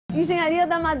Engenharia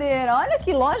da Madeira. Olha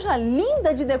que loja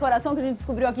linda de decoração que a gente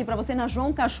descobriu aqui pra você na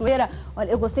João Cachoeira.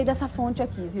 Olha, eu gostei dessa fonte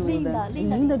aqui, viu, Hilda?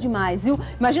 Linda demais, viu?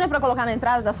 Imagina pra colocar na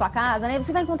entrada da sua casa, né?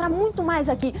 Você vai encontrar muito mais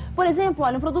aqui. Por exemplo,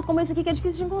 olha, um produto como esse aqui que é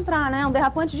difícil de encontrar, né? Um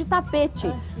derrapante de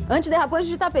tapete. Antiderrapante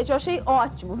de tapete. Eu achei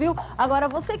ótimo, viu? Agora,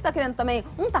 você que tá querendo também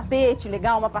um tapete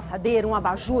legal, uma passadeira, um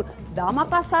abajur, dá uma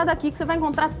passada aqui que você vai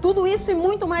encontrar tudo isso e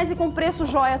muito mais e com preço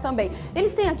joia também.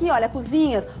 Eles têm aqui, olha,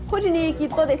 cozinhas, Rodinique,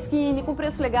 Todeskine, com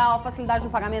preço legal, facilidade no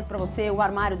pagamento para você, o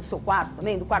armário do seu quarto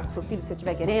também, do quarto do seu filho que você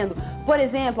estiver querendo. Por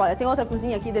exemplo, olha, tem outra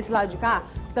cozinha aqui desse lado de cá,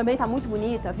 que também tá muito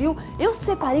bonita, viu? Eu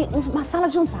separei uma sala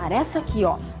de jantar, essa aqui,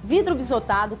 ó, vidro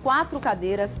bisotado, 4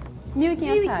 cadeiras, R$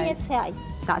 1.500.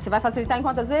 Tá, você vai facilitar em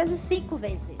quantas vezes? 5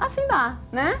 vezes. Assim dá,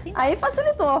 né? Assim Aí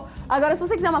facilitou. Agora, se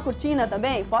você quiser uma cortina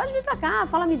também, pode vir pra cá,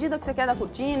 fala a medida que você quer da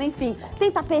cortina, enfim.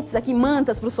 Tem tapetes aqui,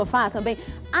 mantas pro sofá também.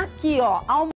 Aqui, ó,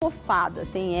 almofada,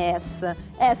 tem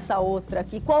essa outra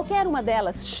aqui. Qualquer uma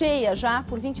delas, cheia já,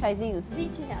 por 20 reaisinhos?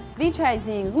 20 reais. 20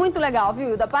 reaisinhos. Muito legal,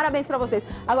 viu, Hilda? Parabéns pra vocês.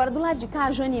 Agora, do lado de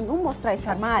cá, Jane, vamos mostrar esse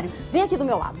armário? Vem aqui do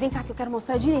meu lado, vem cá que eu quero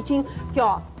mostrar direitinho. Porque,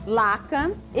 ó,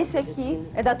 laca, esse aqui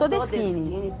é da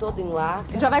Todeskine. Todo em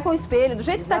laca. Já vai com o espelho, do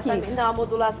jeito que tá aqui. Não, a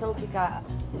modulação fica...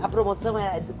 A promoção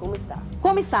é como está.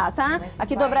 Como está, tá?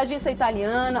 Aqui dobradiça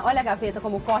italiana. Olha a gaveta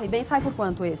como corre bem. Sai por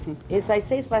quanto esse? Esse sai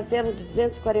 6 parcelas de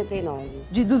 249.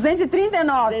 De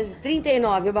 239?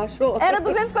 239, baixou. Era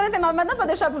 249, mas dá pra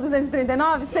deixar por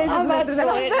 239? 6 de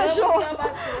 239. Fechou.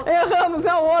 Erramos,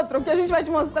 é o outro. O que a gente vai te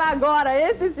mostrar agora,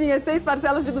 esse sim, é 6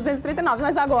 parcelas de 239.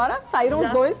 Mas agora saíram os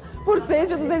dois por 6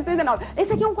 de 239.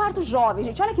 Esse aqui é um quarto jovem,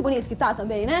 gente. Olha que bonito que tá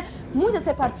também, né? Muitas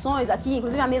repartições aqui,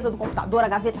 inclusive a mesa do computador, a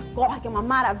gaveta corre, que é uma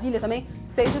maravilha também.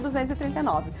 6 de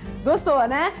 239. Gostou,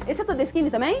 né? Esse é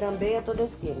Todeskine também? Também é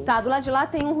Todeskine. Tá, do lado de lá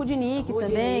tem um Rodinique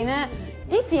também, né?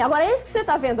 Enfim, agora esse que você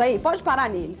tá vendo aí, pode parar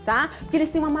nele, tá? Porque eles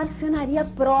têm uma marcenaria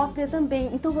própria também.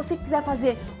 Então, você que quiser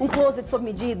fazer um closet sob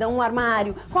medida, um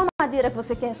armário, qual a madeira que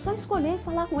você quer, é só escolher e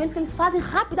falar com eles que eles fazem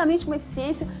rapidamente com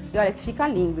eficiência. E olha que fica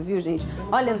lindo, viu, gente?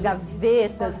 Olha as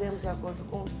gavetas. Fazemos de acordo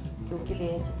com o que o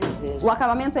cliente deseja. O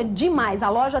acabamento é demais. A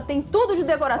loja tem tudo de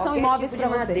decoração e móveis para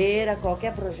você. Madeira,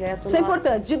 qualquer projeto. Isso é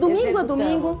importante. De domingo a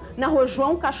domingo, na rua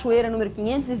João Cachoeira, número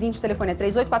 520, o telefone é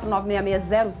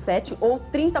 3849-6607 ou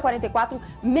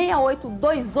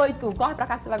 3044-6828. Corre pra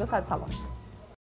cá que você vai gostar dessa loja.